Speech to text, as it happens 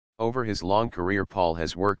Over his long career, Paul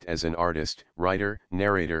has worked as an artist, writer,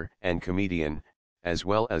 narrator, and comedian, as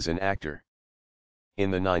well as an actor.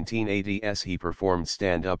 In the 1980s he performed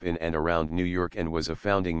stand-up in and around New York and was a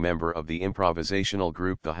founding member of the improvisational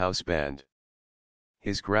group The House Band.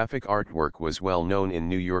 His graphic artwork was well known in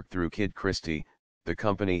New York through Kid Christie, the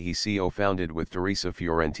company he co-founded with Teresa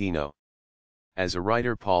Fiorentino. As a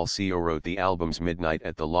writer, Paul co-wrote the albums Midnight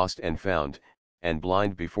at the Lost and Found, and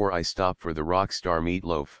Blind Before I Stop for the rock star Meat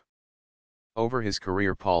Loaf. Over his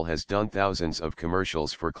career, Paul has done thousands of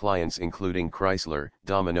commercials for clients including Chrysler,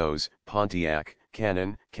 Domino's, Pontiac,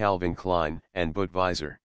 Canon, Calvin Klein, and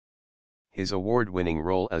Budweiser. His award-winning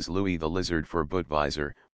role as Louis the Lizard for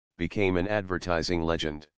Budweiser became an advertising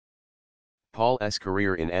legend. Paul's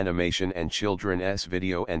career in animation and children's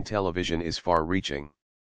video and television is far-reaching.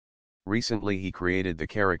 Recently he created the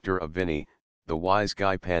character of Vinny, the wise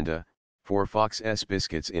guy panda, for Fox's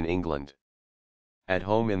Biscuits in England. At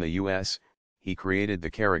home in the US, he created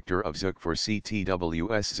the character of Zook for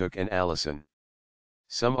CTW's Zook and Allison.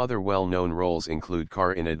 Some other well-known roles include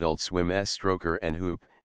Car in Adult Swim's Stroker and Hoop,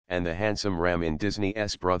 and the handsome Ram in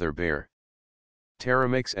Disney's Brother Bear.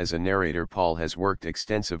 Terramix. As a narrator, Paul has worked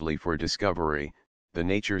extensively for Discovery, the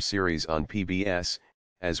Nature series on PBS,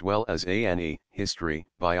 as well as A&E, History,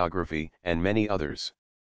 Biography, and many others.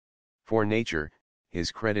 For Nature,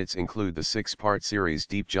 his credits include the 6-part series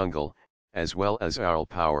Deep Jungle, as well as Owl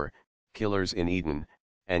Power, Killers in Eden,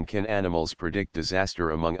 and Can Animals Predict Disaster,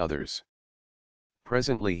 among others.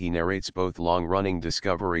 Presently he narrates both long-running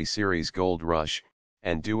Discovery series Gold Rush,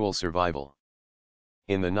 and Dual Survival.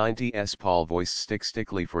 In the 90s Paul voiced Stick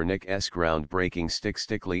Stickly for Nick's groundbreaking Stick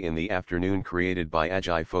Stickly in the Afternoon, created by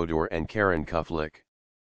Ajay Fodor and Karen Kuflick.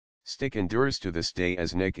 Stick endures to this day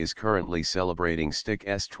as Nick is currently celebrating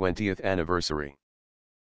Stick's 20th anniversary.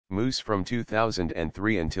 Moose from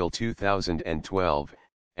 2003 until 2012,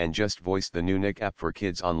 and just voiced the new Nick app for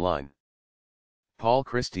kids online. Paul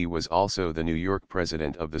Christie was also the New York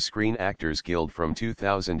president of the Screen Actors Guild from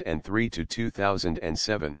 2003 to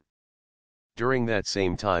 2007. During that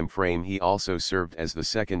same time frame he also served as the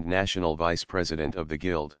second national vice president of the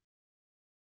Guild.